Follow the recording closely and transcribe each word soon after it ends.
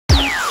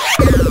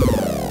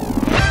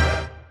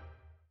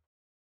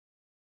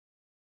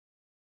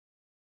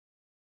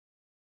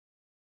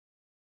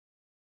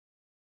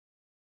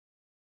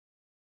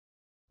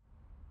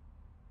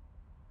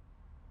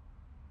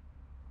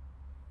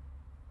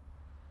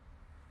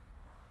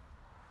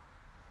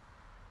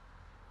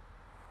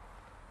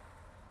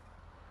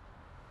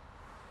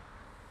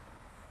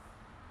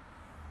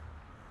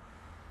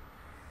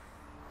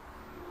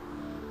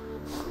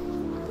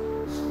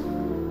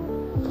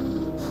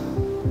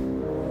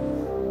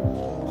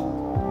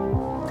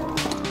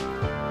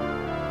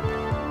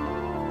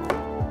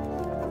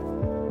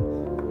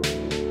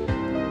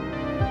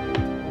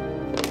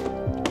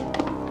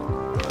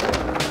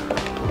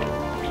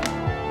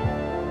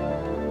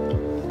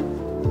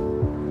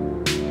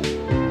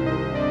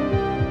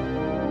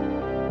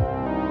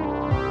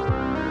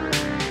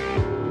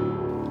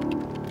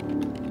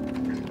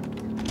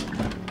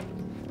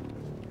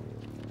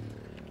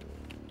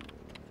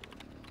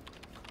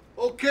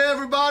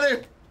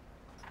everybody.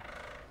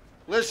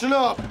 Listen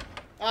up.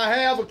 I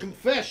have a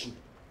confession.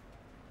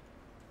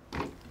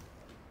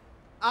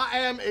 I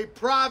am a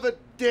private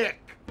dick.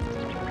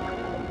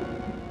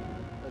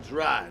 That's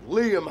right.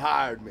 Liam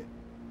hired me.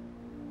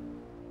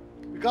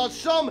 Because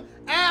some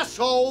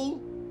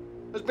asshole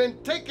has been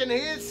taking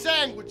his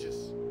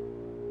sandwiches.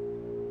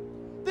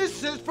 This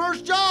is his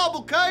first job,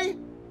 okay?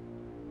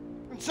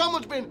 And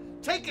someone's been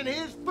taking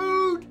his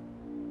food,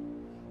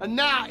 and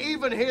now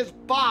even his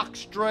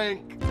box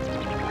drink.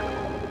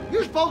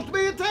 You're supposed to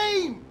be a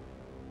team.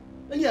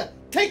 And you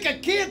take a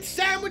kid's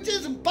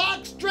sandwiches and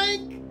box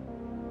drink?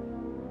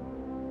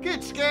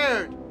 Kid's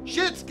scared.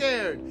 Shit's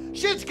scared.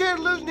 Shit's scared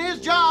of losing his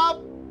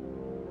job.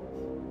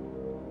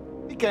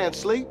 He can't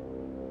sleep.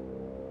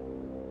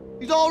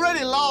 He's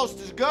already lost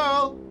his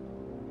girl.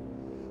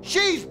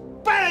 She's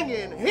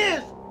banging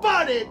his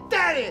buddy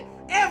daddy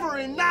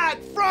every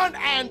night, front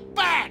and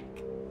back.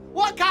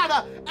 What kind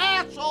of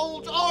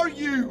assholes are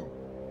you?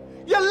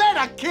 You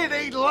let a kid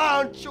eat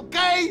lunch,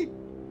 okay?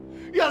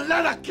 You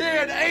let a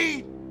kid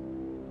eat.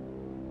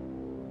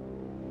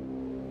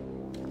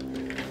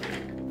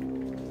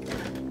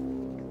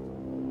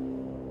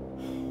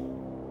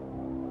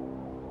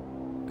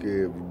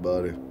 Okay,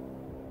 everybody.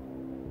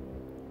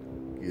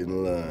 Get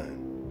in line.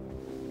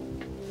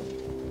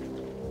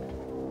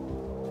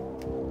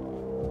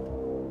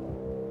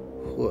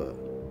 What?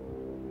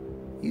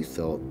 You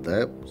thought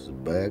that was a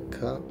bad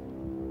cop?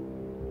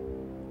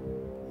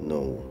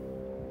 No.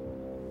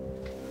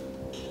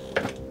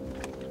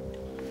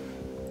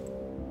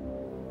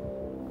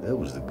 That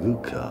was the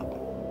good cop.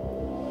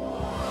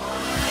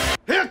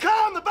 Here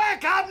come the bad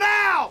cop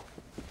now!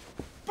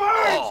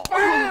 Burn,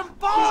 bam,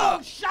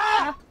 boom,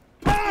 shot,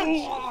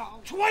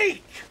 punch,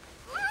 tweak!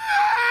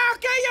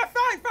 Okay, yeah,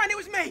 fine, it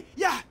was me.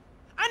 Yeah,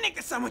 I nicked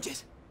the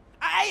sandwiches.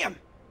 I ate them.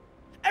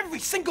 Every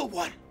single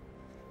one.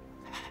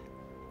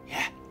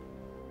 Yeah.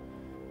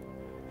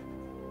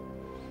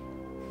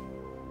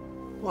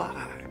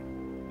 Why?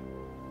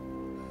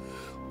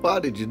 Why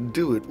did you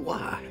do it?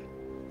 Why?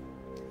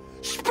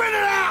 Spit it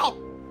out!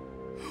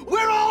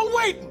 We're all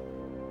waiting!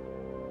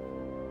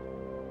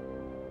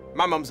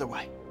 My mum's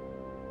away.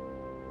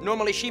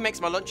 Normally she makes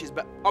my lunches,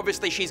 but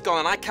obviously she's gone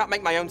and I can't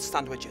make my own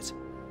sandwiches.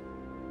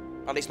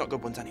 At least not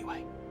good ones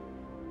anyway.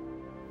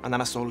 And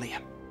then I saw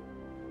Liam.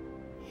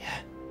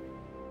 Yeah.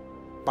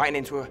 Biting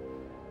into a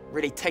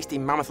really tasty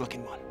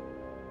mammoth-looking one.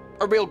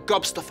 A real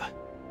gobstuffer.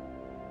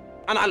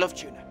 And I love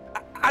tuna.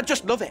 I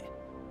just love it.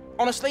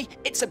 Honestly,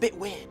 it's a bit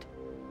weird.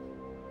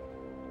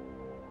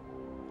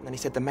 And then he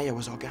said the mayo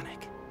was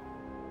organic.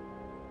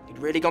 He'd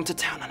really gone to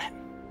town on it.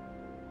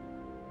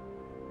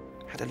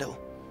 Had a little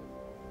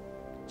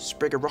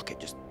sprig of rocket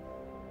just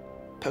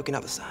poking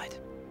out the side.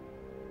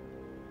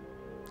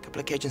 A couple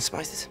of Cajun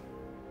spices.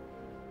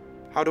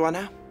 How do I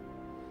know?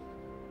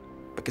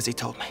 Because he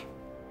told me.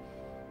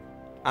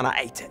 And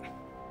I ate it.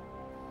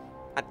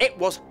 And it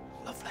was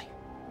lovely.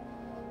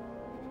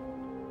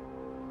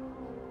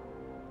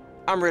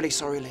 I'm really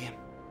sorry, Liam.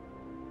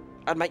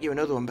 I'd make you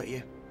another one, but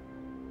you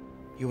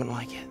wouldn't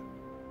like it.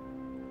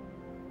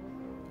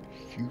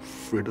 You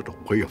frittered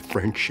away a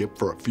friendship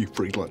for a few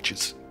free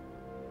lunches.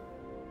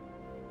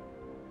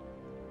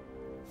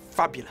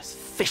 Fabulous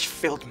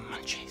fish-filled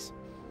munchies.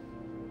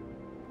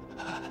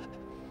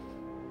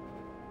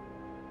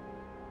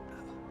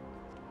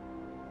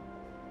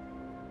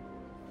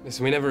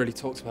 Listen, we never really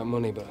talked about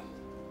money, but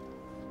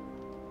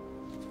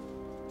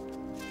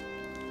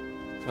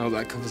I hope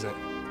that covers it.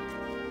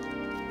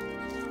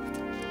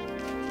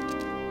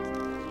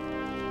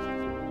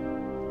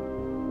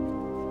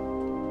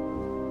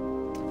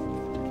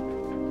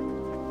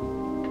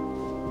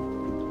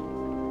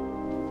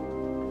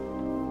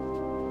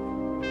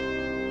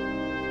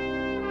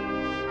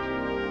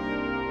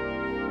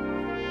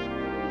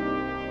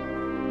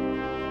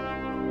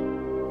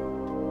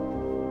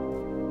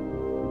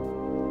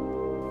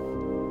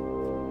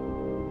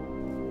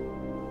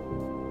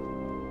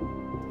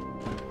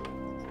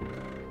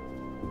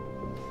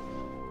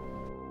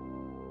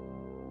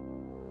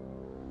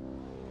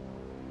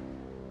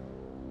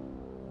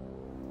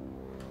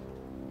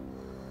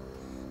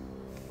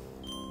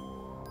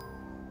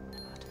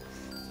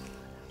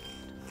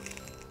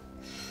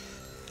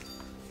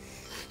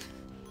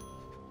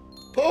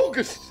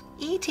 Pogus!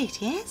 Eat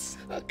it, yes?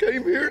 I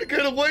came here to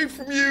get away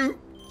from you.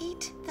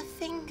 Eat the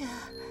finger.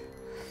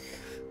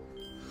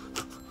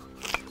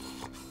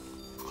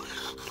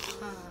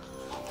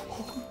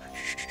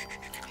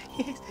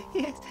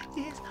 Yes.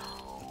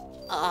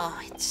 Oh,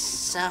 it's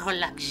so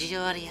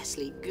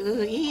luxuriously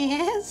good,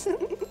 yes?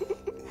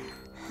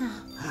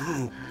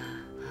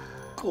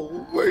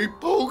 Go away,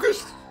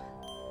 Pogus.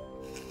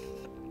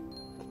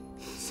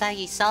 So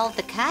you solved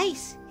the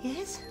case,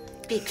 yes?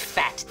 Big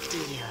fat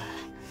deal.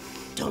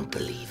 Don't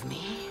believe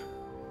me?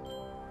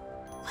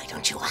 Why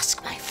don't you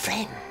ask my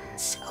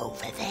friends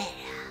over there?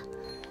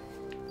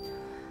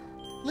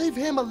 Leave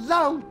him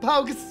alone,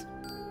 Pogus.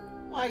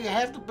 Why you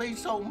have to be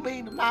so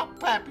mean to my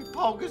pappy,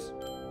 Pogus?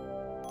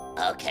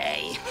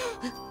 Okay.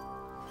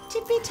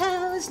 tippy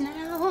toes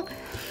now.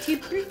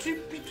 Tippy,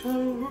 tippy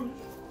toes.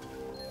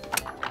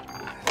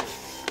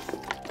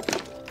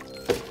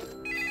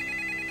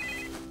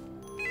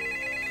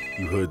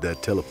 You heard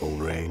that telephone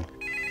ring?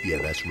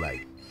 Yeah, that's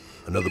right.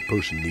 Another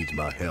person needs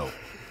my help.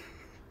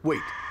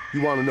 Wait,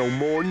 you want to know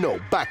more? No,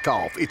 back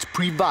off. It's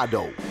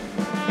Privado.